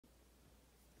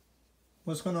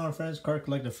What's going on, friends? Card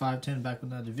Collector 510 back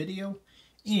with another video,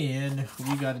 and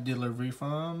we got a delivery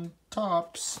from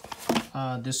Topps.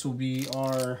 This will be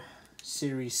our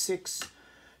Series 6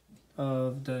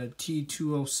 of the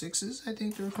T206s, I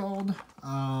think they're called.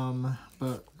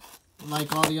 But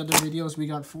like all the other videos, we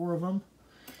got 4 of them,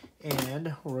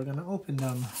 and we're gonna open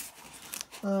them.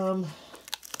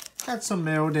 Had some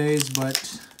mail days,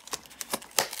 but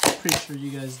pretty sure you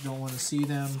guys don't want to see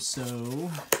them, so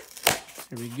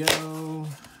here we go.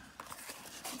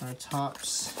 Our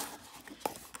Topps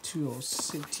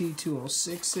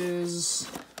T206s.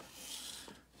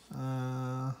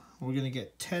 We're gonna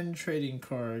get 10 trading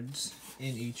cards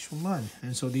in each one,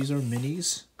 and so these are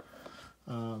minis.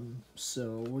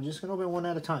 So we're just gonna open one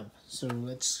at a time. So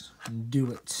let's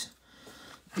do it.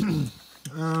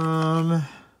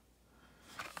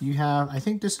 You have, I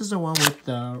think this is the one with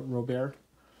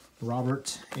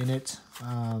Robert in it.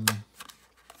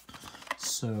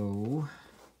 So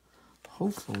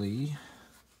hopefully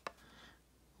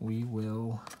we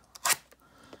will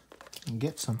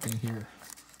get something here.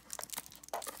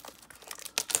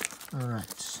 All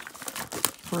right,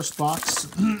 first box.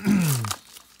 You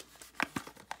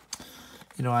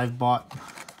know, I've bought,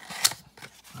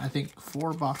 I think,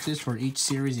 4 boxes for each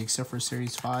series except for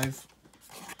Series 5.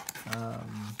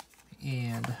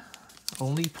 And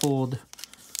only pulled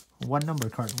one number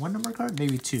card,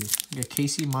 maybe 2. We got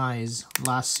Casey Mize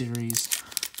last series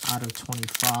out of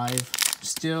 25.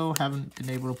 Still haven't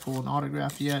been able to pull an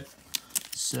autograph yet,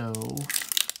 so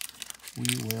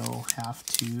we will have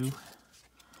to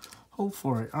hope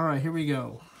for it. All right, here we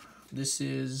go. This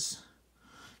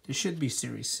should be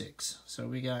Series 6. So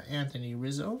we got Anthony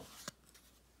Rizzo,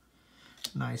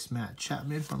 nice Matt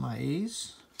Chapman from my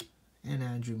A's, and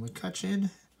Andrew McCutchen.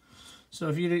 So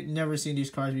if you've never seen these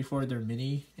cards before, they're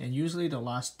mini, and usually the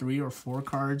last 3 or 4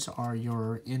 cards are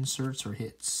your inserts or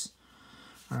hits.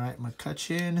 All right,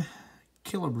 McCutchen,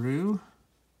 Killebrew,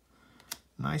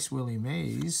 nice Willie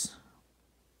Mays,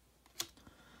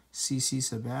 CC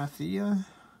Sabathia,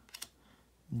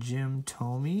 Jim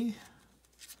Thome.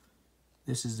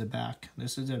 This is the back.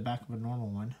 This is the back of a normal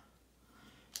one.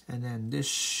 And then this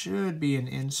should be an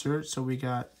insert. So we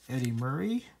got Eddie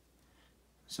Murray.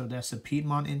 So that's a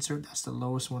Piedmont insert. That's the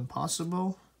lowest one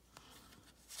possible.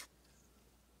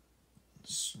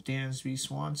 Dansby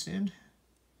Swanson.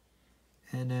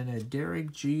 And then a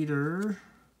Derek Jeter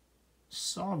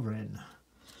Sovereign.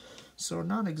 So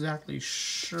not exactly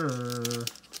sure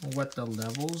what the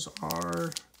levels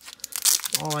are.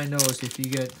 All I know is if you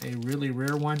get a really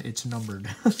rare one, it's numbered.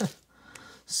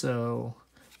 So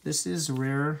this is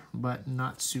rare, but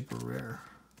not super rare.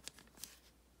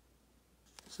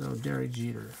 So Derek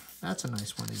Jeter, that's a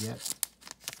nice one to get.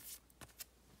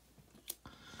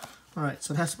 All right,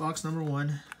 so that's box number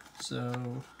 1.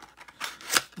 So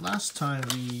last time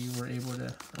we were able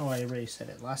to, oh, I already said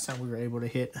it. Last time we were able to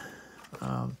hit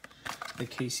the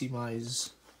Casey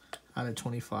Mize out of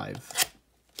 25.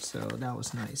 So that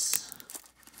was nice.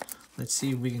 Let's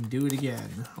see if we can do it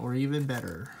again, or even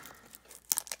better.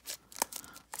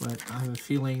 But I have a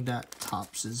feeling that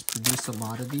Topps has produced a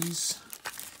lot of these.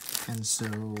 And so,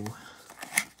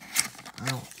 I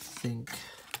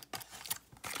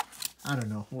don't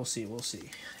know. We'll see.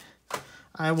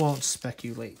 I won't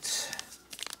speculate.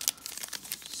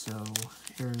 So,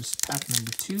 here's pack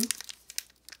number 2.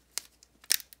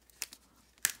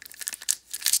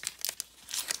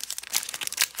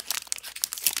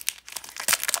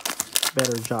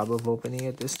 Better job of opening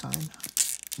it this time.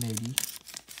 Maybe.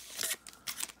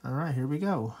 Alright, here we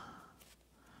go.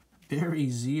 Barry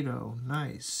Zito,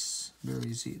 nice.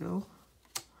 Barry Zito.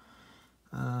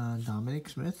 Dominic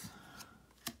Smith.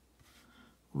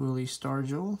 Willie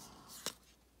Stargell.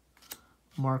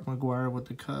 Mark McGwire with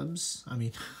the Cubs.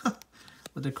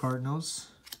 With the Cardinals.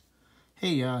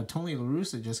 Hey, Tony La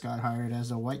Russa just got hired as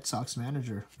a White Sox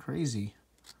manager. Crazy.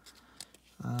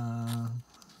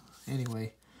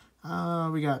 Anyway,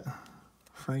 we got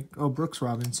Brooks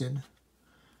Robinson.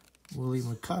 Willie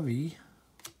McCovey.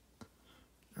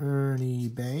 Ernie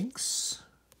Banks.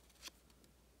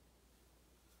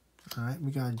 All right,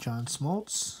 we got John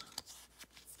Smoltz.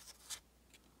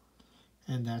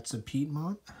 And that's a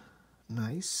Piedmont.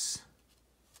 Nice.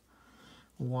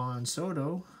 Juan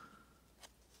Soto.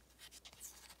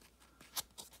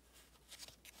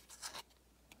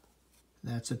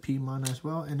 That's a Piedmont as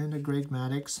well. And then the Greg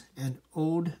Maddux and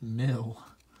Old Mill.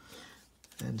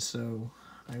 And so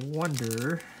I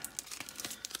wonder,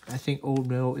 I think Old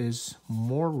Mill is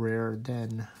more rare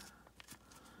than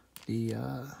the,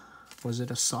 was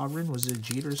it a Sovereign? Was it a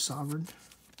Jeter Sovereign?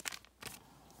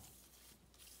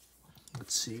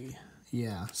 Let's see.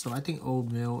 Yeah, so I think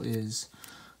Old Mill is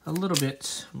a little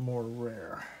bit more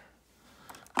rare.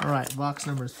 All right, box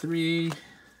number 3.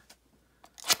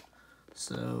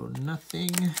 So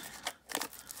nothing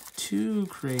too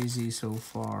crazy so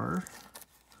far.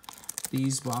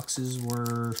 These boxes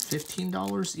were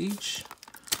 $15 each.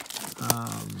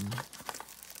 I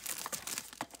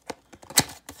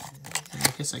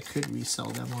guess I could resell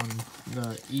them on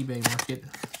the eBay market,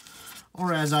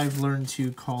 or as I've learned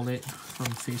to call it from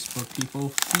Facebook people,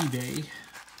 eBay.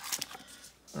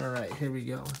 All right, here we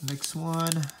go. Next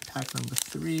one, pack number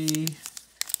 3.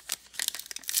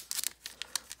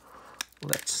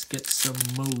 Let's get some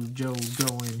mojo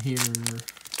going here.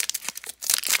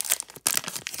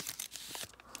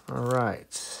 All right.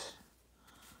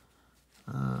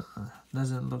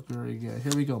 Doesn't look very good.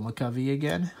 Here we go. McCovey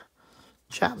again.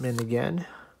 Chapman again.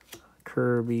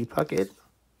 Kirby Puckett.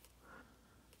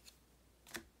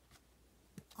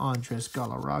 Andres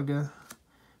Galarraga.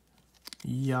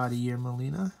 Yadier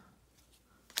Molina.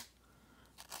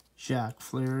 Jack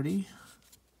Flaherty.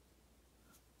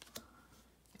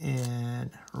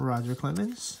 And Roger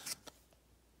Clemens.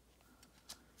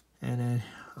 And then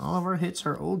all of our hits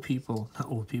are old people. Not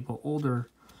old people, older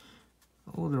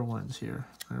ones here.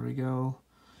 There we go.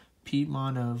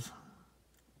 Piedmont of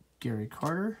Gary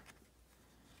Carter.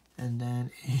 And then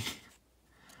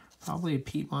probably a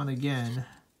Piedmont again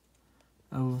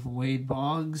of Wade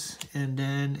Boggs. And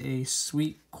then a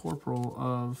Sweet Corporal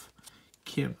of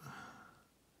Kim.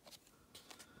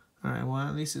 Alright, well,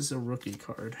 at least it's a rookie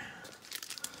card.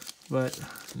 But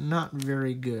not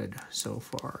very good so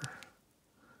far.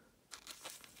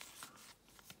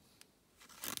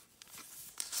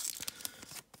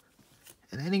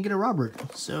 And I didn't get a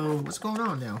Robert. So what's going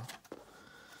on now?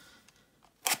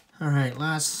 All right,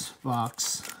 last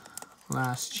box.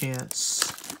 Last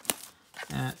chance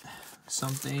at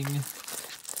something.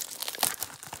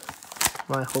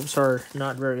 My hopes are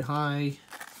not very high,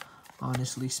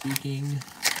 honestly speaking.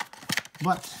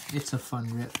 But it's a fun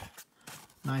rip.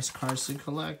 Nice cards to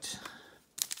collect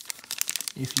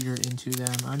if you're into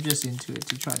them. I'm just into it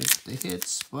to try to get the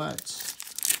hits, but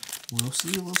we'll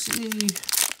see, we'll see.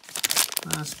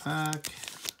 Last pack.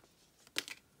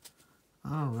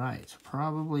 All right,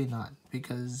 probably not,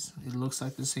 because it looks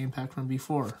like the same pack from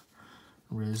before.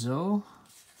 Rizzo,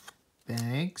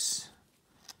 Banks,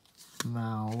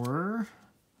 Mauer,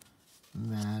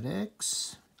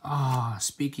 Maddox. Ah,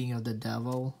 speaking of the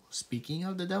devil. Speaking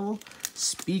of the devil?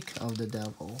 Speak of the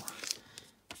devil.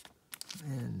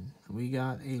 And we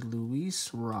got a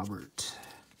Luis Robert.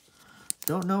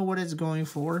 Don't know what it's going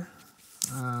for.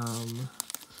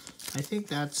 I think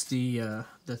that's the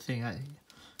thing. I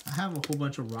have a whole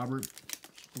bunch of Robert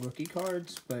rookie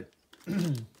cards, but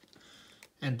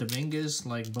and Dominguez,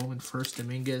 like Bowman First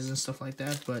Dominguez and stuff like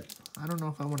that, but I don't know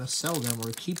if I want to sell them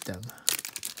or keep them.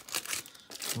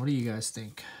 What do you guys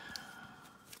think?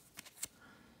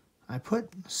 I put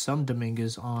some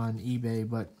Dominguez on eBay,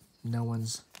 but no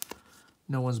one's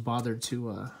bothered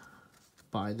to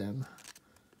buy them.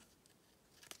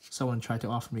 Someone tried to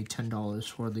offer me $10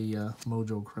 for the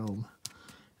Mojo Chrome,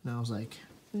 and I was like,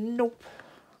 nope.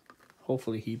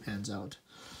 Hopefully he pans out.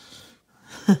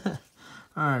 All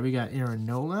right, we got Aaron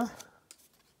Nola.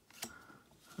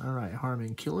 All right,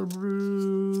 Harmon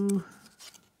Killebrew.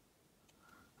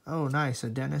 Oh, nice, a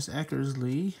Dennis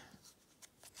Eckersley.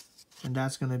 And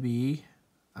that's going to be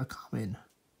a common.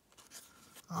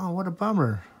 Oh, what a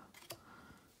bummer.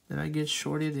 Did I get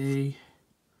shorted a...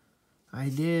 I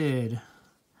did.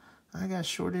 I got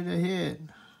shorted a hit.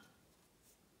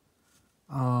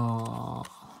 Oh.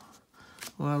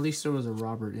 Well, at least there was a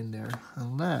Robert in there.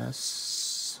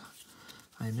 Unless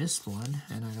I missed one,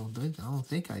 and I don't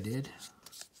think I did.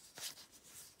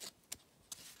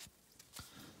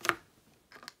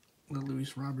 The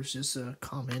Luis Roberts is a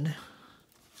common.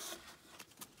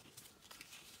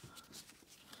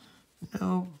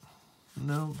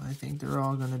 Nope, I think they're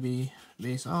all going to be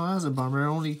base. Oh, that was a bummer.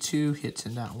 Only 2 hits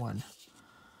in that one.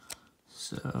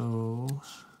 So,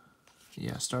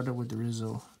 yeah, started with the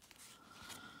Rizzo.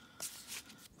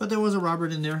 But there was a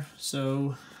Robert in there,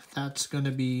 so that's going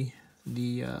to be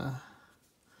the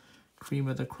cream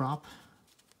of the crop,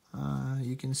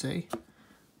 you can say.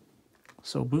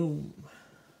 So, boom.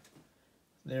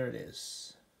 There it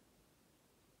is.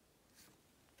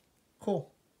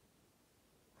 Cool.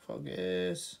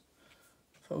 Focus.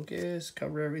 Focus.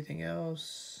 Cover everything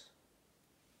else.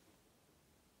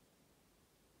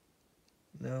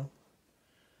 No.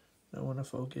 Don't want to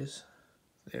focus.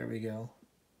 There we go.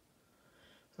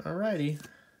 Alrighty.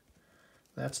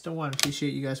 That's the one.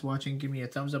 Appreciate you guys watching. Give me a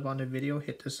thumbs up on the video.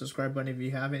 Hit the subscribe button if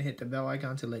you haven't. Hit the bell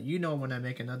icon to let you know when I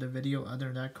make another video. Other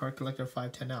than that, Card Collector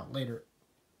 510 out. Later.